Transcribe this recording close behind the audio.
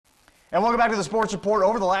And welcome back to the Sports Report.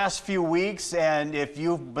 Over the last few weeks, and if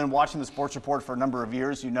you've been watching the Sports Report for a number of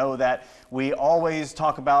years, you know that we always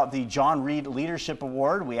talk about the John Reed Leadership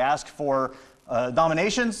Award. We ask for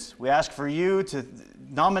nominations. We ask for you to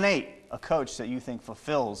nominate a coach that you think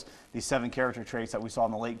fulfills the 7 character traits that we saw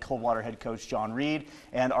in the late Coldwater head coach John Reed.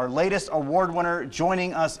 And our latest award winner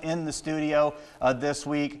joining us in the studio this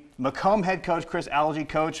week, Macomb head coach Kris Alge.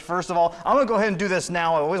 Coach, first of all, I'm going to go ahead and do this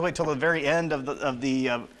now. I always wait till the very end of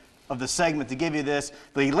the segment to give you this.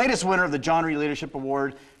 The latest winner of the John Reed Leadership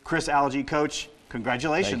Award, Kris Alge. Coach,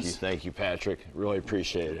 congratulations. Thank you, Patrick. Really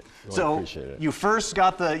appreciate it. You first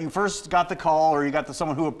got the call, or you got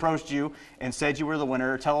someone who approached you and said you were the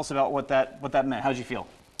winner. Tell us about what that meant. How'd you feel?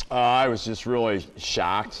 I was just really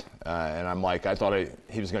shocked, and I'm like, I thought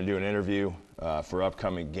he was going to do an interview for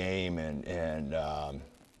upcoming game, and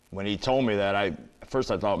when he told me that, at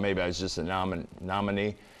first I thought maybe I was just a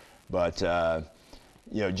nominee, but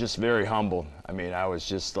just very humble. I mean, I was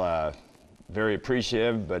just very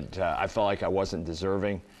appreciative, but I felt like I wasn't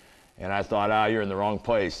deserving, and I thought, you're in the wrong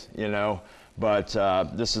place, But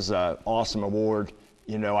this is an awesome award.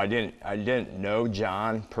 I didn't know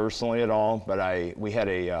John personally at all, but we had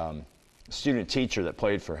a student teacher that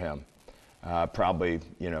played for him, probably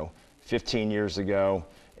 15 years ago,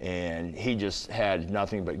 and he just had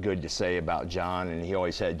nothing but good to say about John, and he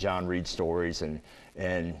always had John Reed stories, and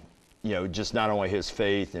just not only his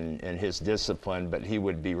faith and his discipline, but he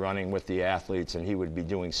would be running with the athletes, and he would be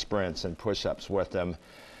doing sprints and push-ups with them.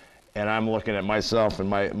 And I'm looking at myself and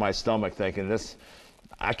my stomach thinking,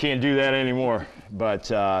 I can't do that anymore, but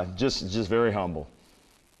just very humble.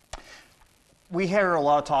 We hear a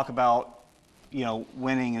lot of talk about,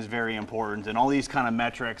 winning is very important, and all these kind of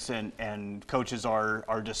metrics, and coaches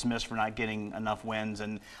are dismissed for not getting enough wins.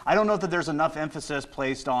 And I don't know that there's enough emphasis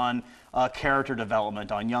placed on character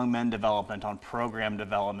development, on young men development, on program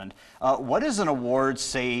development. What does an award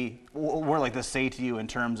like this say to you in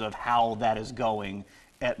terms of how that is going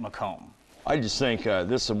at Macomb? I just think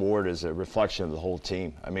this award is a reflection of the whole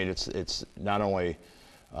team. I mean, it's not only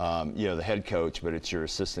the head coach, but it's your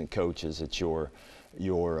assistant coaches, it's your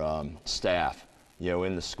staff,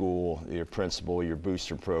 in the school, your principal, your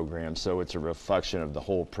booster program. So it's a reflection of the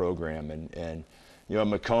whole program. And at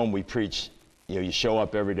Macomb, we preach, you show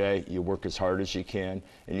up every day, you work as hard as you can,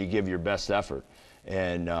 and you give your best effort.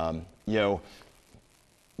 And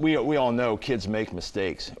we all know kids make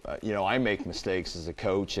mistakes. I make mistakes as a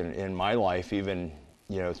coach and in my life, even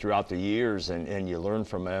throughout the years, and you learn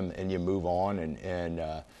from them and you move on,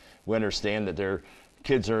 and we understand that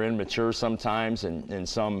kids are immature sometimes, and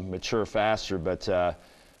some mature faster, but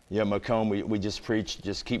Macomb, we just preach,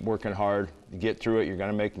 just keep working hard, get through it. You're going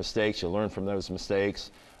to make mistakes, you'll learn from those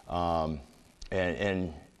mistakes,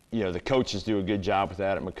 and the coaches do a good job with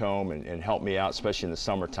that at Macomb, and help me out, especially in the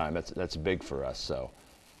summertime. That's big for us. So.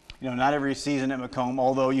 Not every season at Macomb,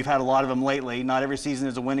 although you've had a lot of them lately, not every season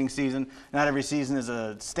is a winning season. Not every season is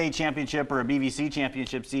a state championship or a BVC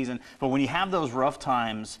championship season. But when you have those rough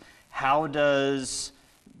times, how does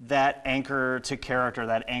that anchor to character,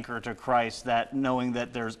 that anchor to Christ, that knowing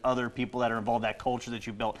that there's other people that are involved, that culture that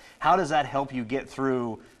you built, how does that help you get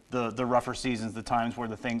through the rougher seasons, the times where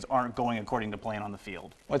the things aren't going according to plan on the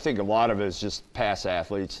field? Well, I think a lot of it is just past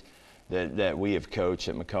athletes that we have coached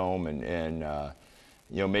at Macomb, and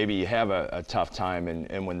maybe you have a tough time,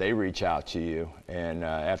 and when they reach out to you, and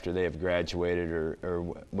after they have graduated,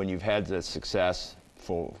 or when you've had the successful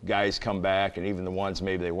guys come back, and even the ones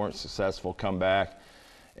maybe they weren't successful come back,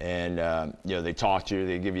 and they talk to you,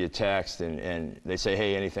 they give you a text, and they say,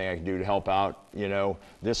 hey, anything I can do to help out,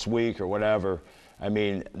 this week or whatever. I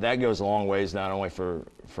mean, that goes a long ways, not only for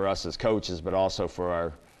us as coaches, but also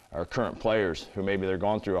for our current players who maybe they're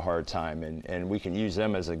going through a hard time, and we can use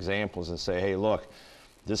them as examples and say, hey, look,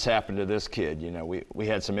 this happened to this kid. We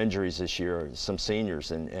had some injuries this year, some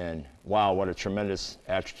seniors, and wow, what a tremendous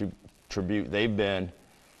attribute they've been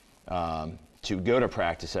to go to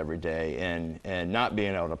practice every day and not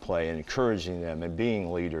being able to play, and encouraging them and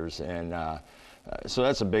being leaders. And so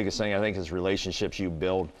that's the biggest thing, I think, is relationships you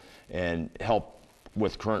build and help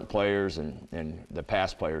with current players, and the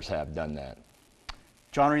past players have done that.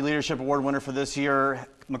 John Reed Leadership Award winner for this year,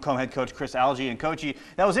 Macomb head coach Kris Alge. And Coach,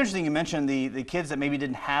 that was interesting. You mentioned the kids that maybe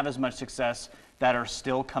didn't have as much success that are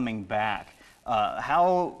still coming back.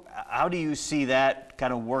 How do you see that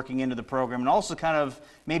kind of working into the program, and also kind of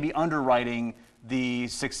maybe underwriting the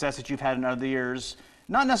success that you've had in other years,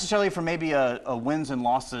 not necessarily from maybe a wins and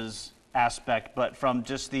losses aspect, but from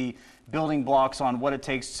just the building blocks on what it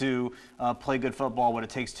takes to play good football, what it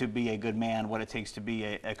takes to be a good man, what it takes to be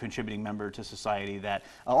a contributing member to society, that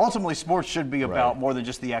ultimately sports should be about more than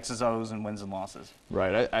just the X's, O's, and wins and losses.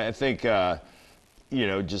 Right. I think, you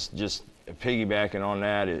know, just piggybacking on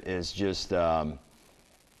that is just,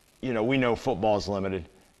 you know, we know football is limited,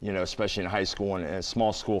 you know, especially in high school and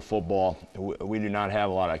small school football. We do not have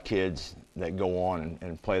a lot of kids that go on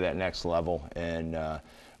and play that next level. And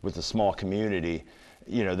with the small community,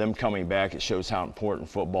 you know, them coming back, it shows how important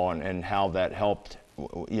football and how that helped.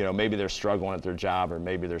 You know, maybe they're struggling at their job or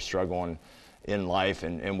maybe they're struggling in life.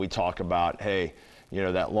 And we talk about, hey, you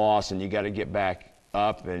know, that loss, and you got to get back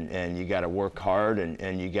up and you got to work hard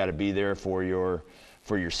and you got to be there for your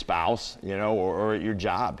spouse, you know, or at your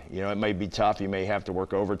job. You know, it may be tough. You may have to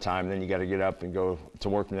work overtime. Then you got to get up and go to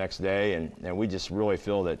work the next day. And we just really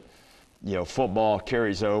feel that, you know, football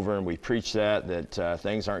carries over, and we preach that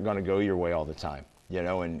things aren't going to go your way all the time. You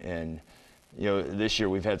know, and you know, this year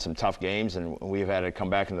we've had some tough games, and we've had to come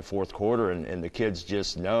back in the fourth quarter, and the kids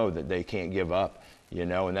just know that they can't give up, you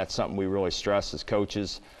know, and that's something we really stress as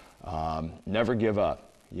coaches. Never give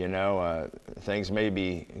up. You know, things may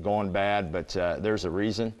be going bad, but there's a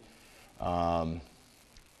reason. You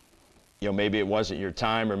know, maybe it wasn't your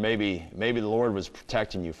time, or maybe the Lord was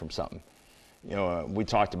protecting you from something. You know, we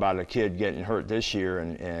talked about a kid getting hurt this year,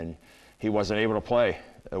 and he wasn't able to play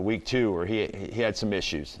week 2, or he had some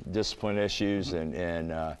issues, discipline issues, and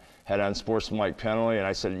had an unsportsmanlike penalty. And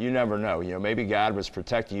I said, you never know. You know, maybe God was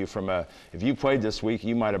protecting you from if you played this week,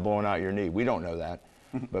 you might have blown out your knee. We don't know that.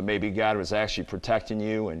 But maybe God was actually protecting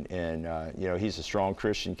you, and you know, he's a strong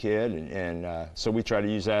Christian kid, and so we try to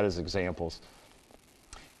use that as examples.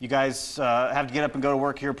 You guys have to get up and go to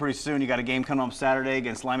work here pretty soon. You got a game coming up Saturday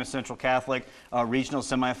against Lima Central Catholic, regional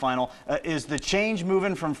semifinal. Is the change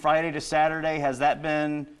moving from Friday to Saturday? Has that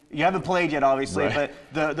been? You haven't played yet, obviously, right.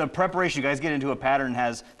 But the preparation, you guys get into a pattern.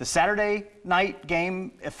 Has the Saturday night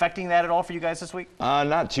game affecting that at all for you guys this week?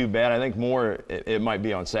 Not too bad. I think more it might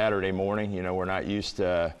be on Saturday morning. You know, we're not used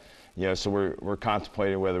to, you know, so we're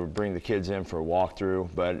contemplating whether we bring the kids in for a walkthrough.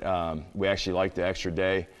 But we actually like the extra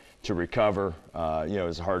day to recover. You know,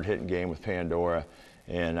 it's a hard-hitting game with Pandora,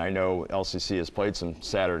 and I know LCC has played some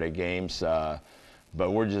Saturday games.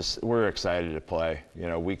 But we're excited to play, you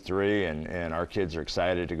know, week 3, and our kids are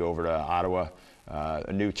excited to go over to Ottawa,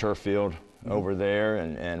 a new turf field over there,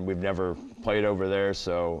 and we've never played over there,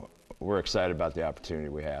 so we're excited about the opportunity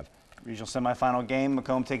we have. Regional semifinal game,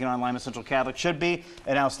 Macomb taking on Lima Central Catholic. Should be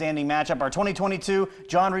an outstanding matchup. Our 2022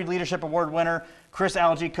 John Reed Leadership Award winner, Kris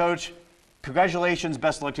Alge. Coach, congratulations,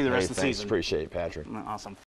 best of luck to you the rest of the season. Appreciate it, Patrick. Awesome.